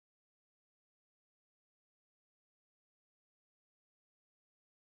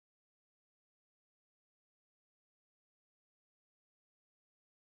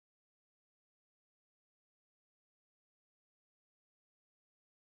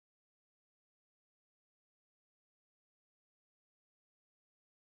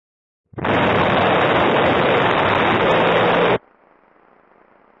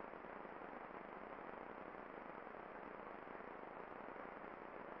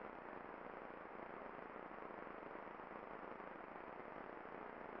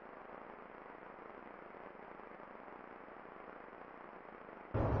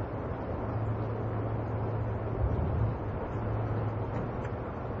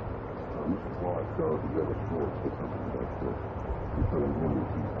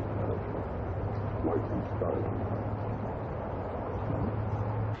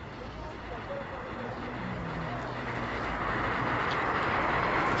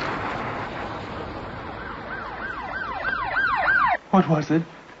What was it?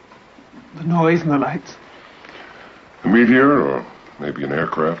 The noise and the lights? A meteor, or maybe an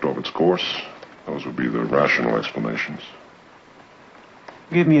aircraft off its course. Those would be the rational explanations.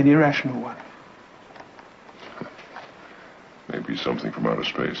 Give me an irrational one. Maybe something from outer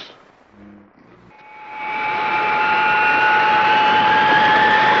space.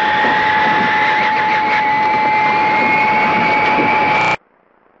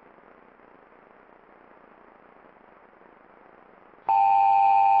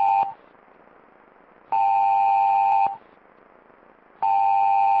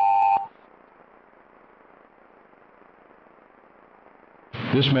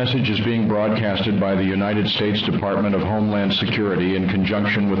 This message is being broadcasted by the United States Department of Homeland Security in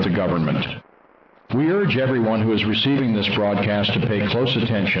conjunction with the government. We urge everyone who is receiving this broadcast to pay close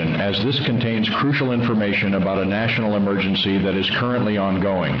attention, as this contains crucial information about a national emergency that is currently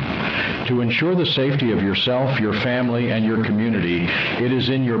ongoing. To ensure the safety of yourself, your family, and your community, it is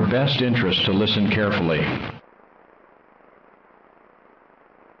in your best interest to listen carefully.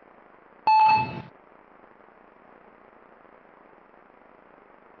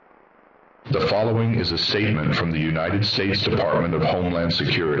 The following is a statement from the United States Department of Homeland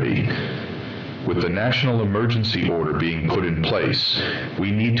Security. With the national emergency order being put in place,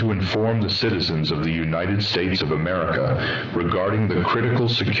 we need to inform the citizens of the United States of America regarding the critical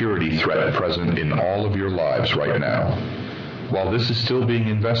security threat present in all of your lives right now. While this is still being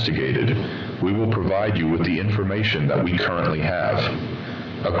investigated, we will provide you with the information that we currently have.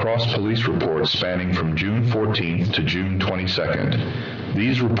 Across police reports spanning from June 14th to June 22nd,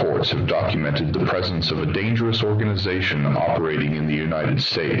 these reports have documented the presence of a dangerous organization operating in the United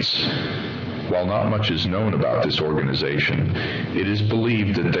States. While not much is known about this organization, it is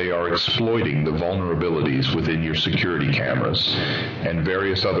believed that they are exploiting the vulnerabilities within your security cameras and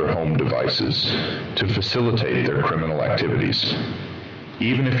various other home devices to facilitate their criminal activities.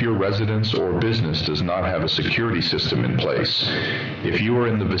 Even if your residence or business does not have a security system in place, if you are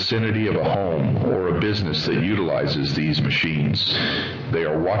in the vicinity of a home or a business that utilizes these machines, they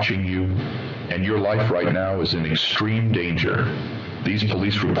are watching you, and your life right now is in extreme danger. These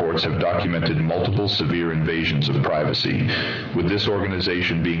police reports have documented multiple severe invasions of privacy, with this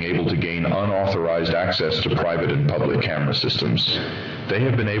organization being able to gain unauthorized access to private and public camera systems. They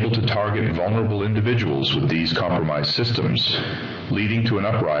have been able to target vulnerable individuals with these compromised systems, leading to an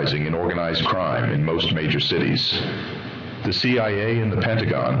uprising in organized crime in most major cities. The CIA and the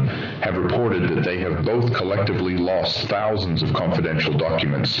Pentagon have reported that they have both collectively lost thousands of confidential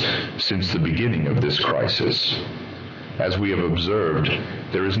documents since the beginning of this crisis. As we have observed,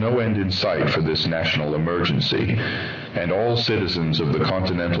 there is no end in sight for this national emergency, and all citizens of the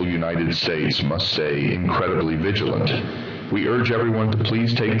continental United States must stay incredibly vigilant. We urge everyone to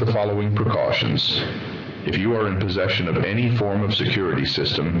please take the following precautions. If you are in possession of any form of security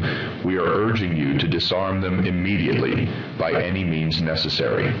system, we are urging you to disarm them immediately by any means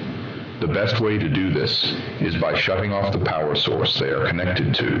necessary. The best way to do this is by shutting off the power source they are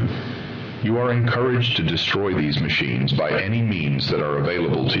connected to. You are encouraged to destroy these machines by any means that are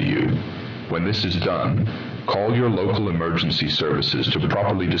available to you. When this is done, call your local emergency services to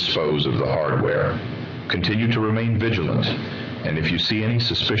properly dispose of the hardware. Continue to remain vigilant, and if you see any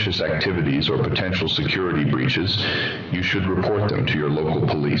suspicious activities or potential security breaches, you should report them to your local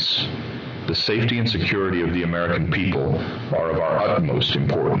police. The safety and security of the American people are of our utmost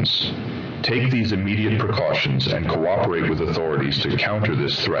importance. Take these immediate precautions and cooperate with authorities to counter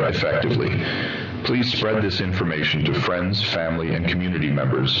this threat effectively. Please spread this information to friends, family, and community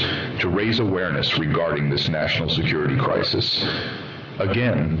members to raise awareness regarding this national security crisis.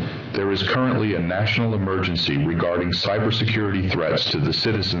 Again, there is currently a national emergency regarding cybersecurity threats to the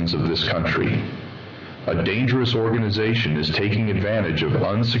citizens of this country. A dangerous organization is taking advantage of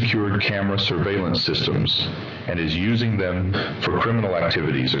unsecured camera surveillance systems and is using them for criminal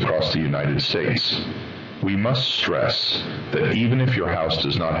activities across the United States. We must stress that even if your house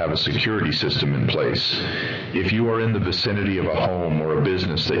does not have a security system in place, if you are in the vicinity of a home or a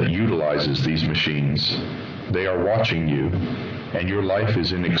business that utilizes these machines, they are watching you, and your life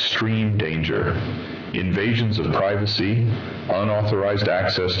is in extreme danger. Invasions of privacy, unauthorized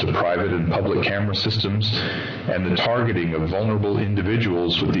access to private and public camera systems, and the targeting of vulnerable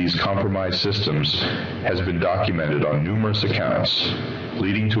individuals with these compromised systems has been documented on numerous accounts,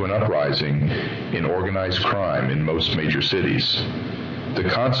 leading to an uprising in organized crime in most major cities. The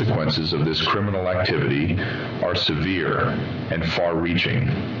consequences of this criminal activity are severe and far-reaching.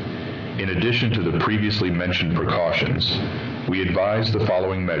 In addition to the previously mentioned precautions, we advise the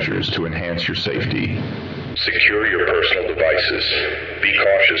following measures to enhance your safety. Secure your personal devices. Be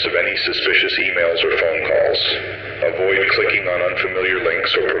cautious of any suspicious emails or phone calls. Avoid clicking on unfamiliar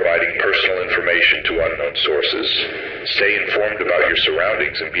links or providing personal information to unknown sources. Stay informed about your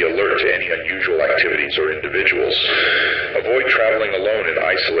surroundings and be alert to any unusual activities or individuals. Avoid traveling alone in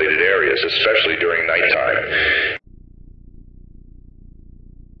isolated areas, especially during nighttime.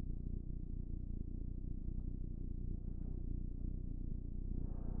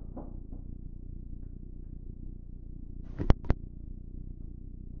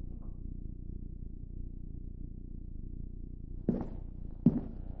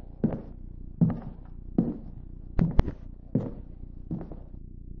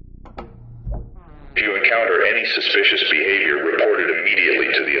 If you encounter any suspicious behavior, report it immediately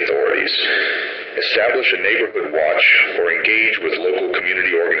to the authorities. Establish a neighborhood watch or engage with local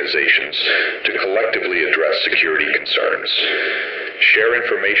community organizations to collectively address security concerns. Share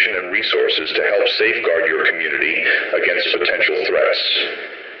information and resources to help safeguard your community against potential threats.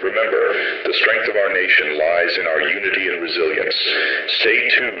 Remember, the strength of our nation lies in our unity and resilience. Stay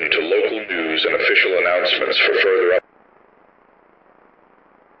tuned to local news and official announcements for further updates.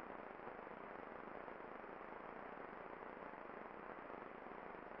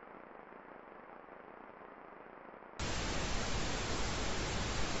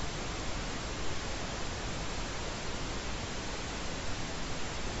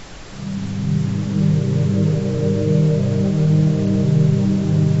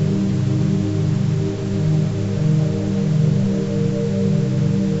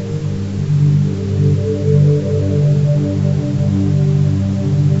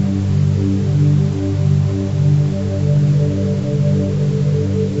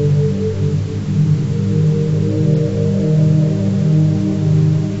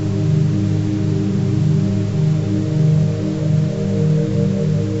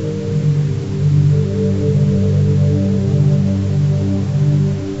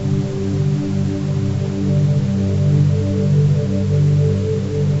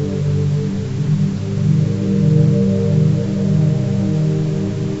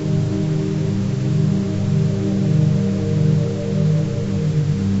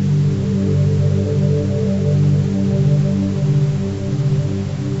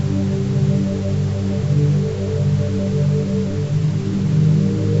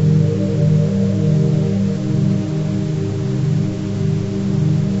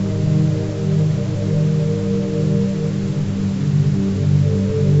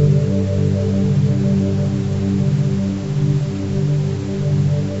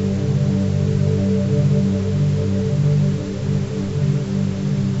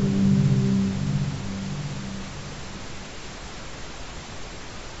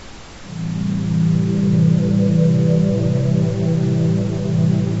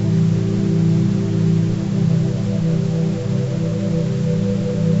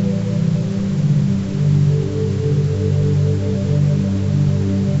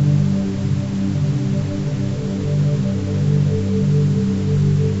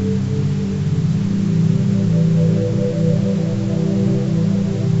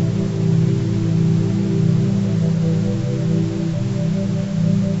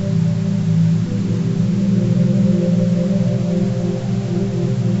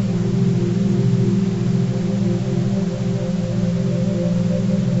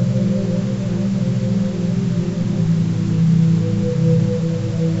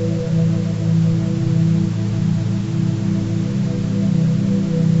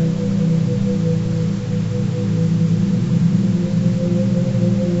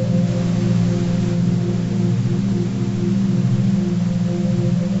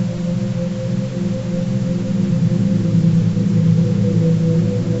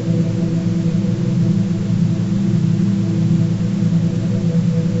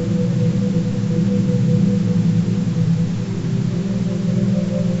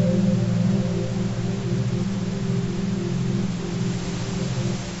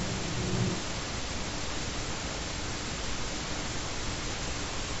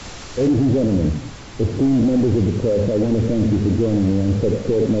 Ladies and gentlemen, esteemed members of the press, I want to thank you for joining me on such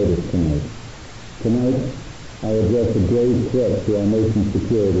short notice tonight. Tonight, I address a grave threat to our nation's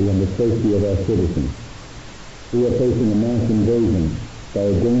security and the safety of our citizens. We are facing a mass invasion by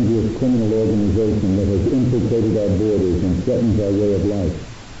a dangerous criminal organization that has infiltrated our borders and threatens our way of life.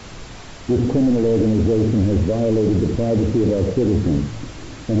 This criminal organization has violated the privacy of our citizens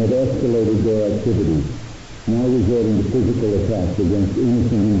and have escalated their activities, now resorting to physical attacks against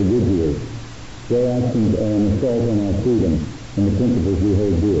innocent individuals. Their actions are an assault on our freedom and the principles we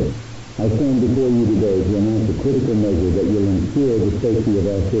hold dear. I stand before you today to announce a critical measure that will ensure the safety of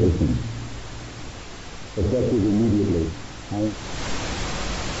our citizens. Effective immediately,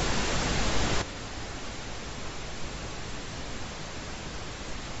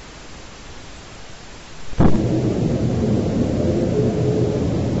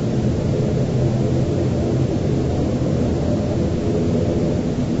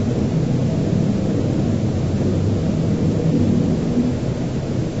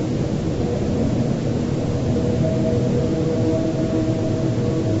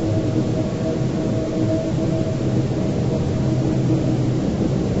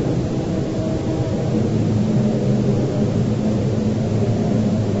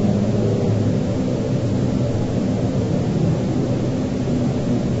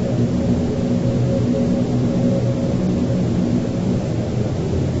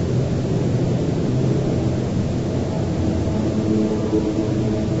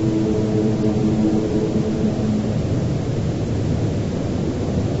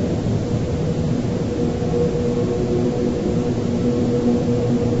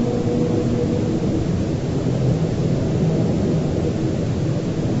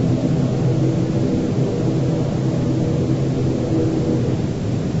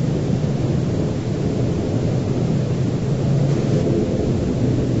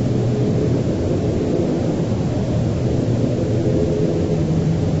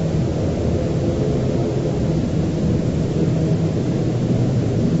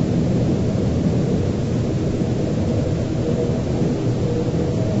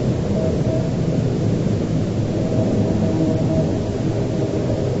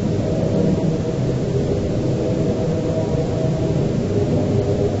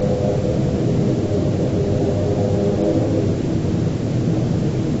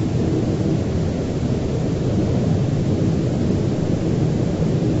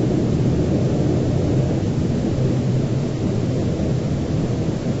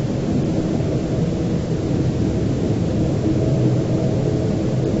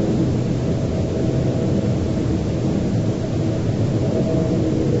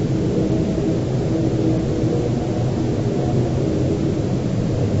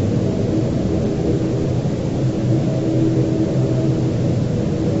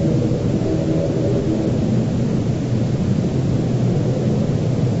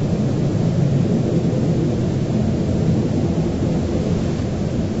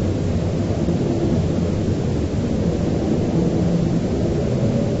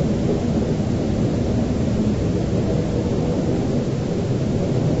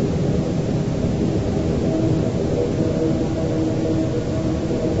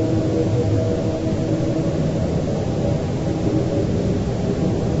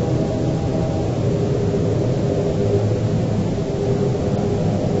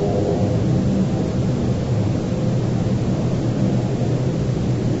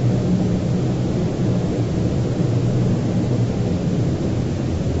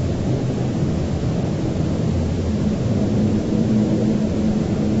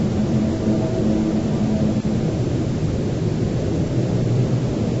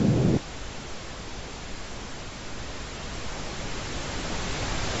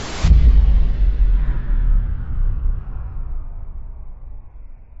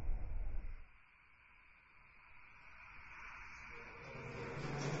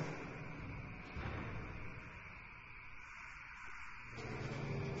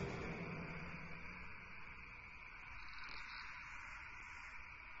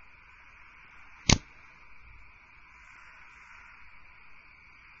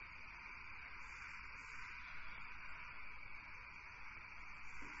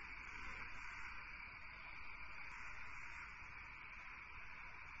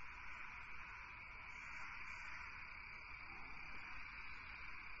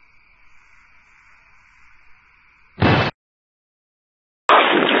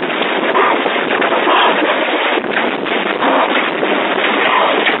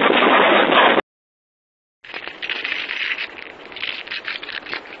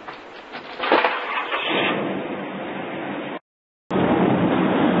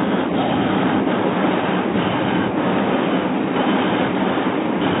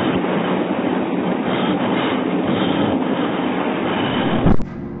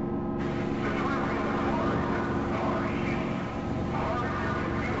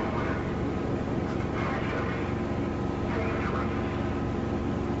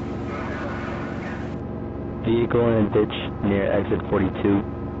 Vehicle in a ditch near exit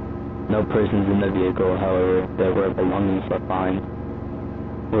 42. No persons in the vehicle, however, there were belongings left behind.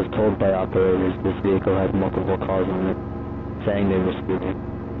 Was told by operators this vehicle had multiple cars on it, saying they were speeding.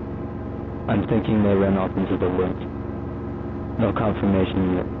 I'm thinking they ran off into the woods. No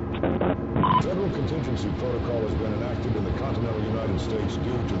confirmation yet. Federal contingency protocol has been enacted in the continental United States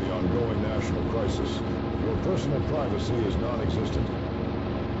due to the ongoing national crisis. Your personal privacy is non-existent.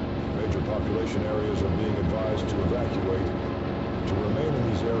 Major population areas are being advised to evacuate. To remain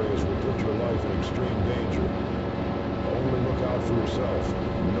in these areas will put your life in extreme danger. Only look out for yourself.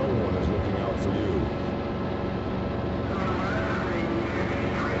 No one is looking out for you.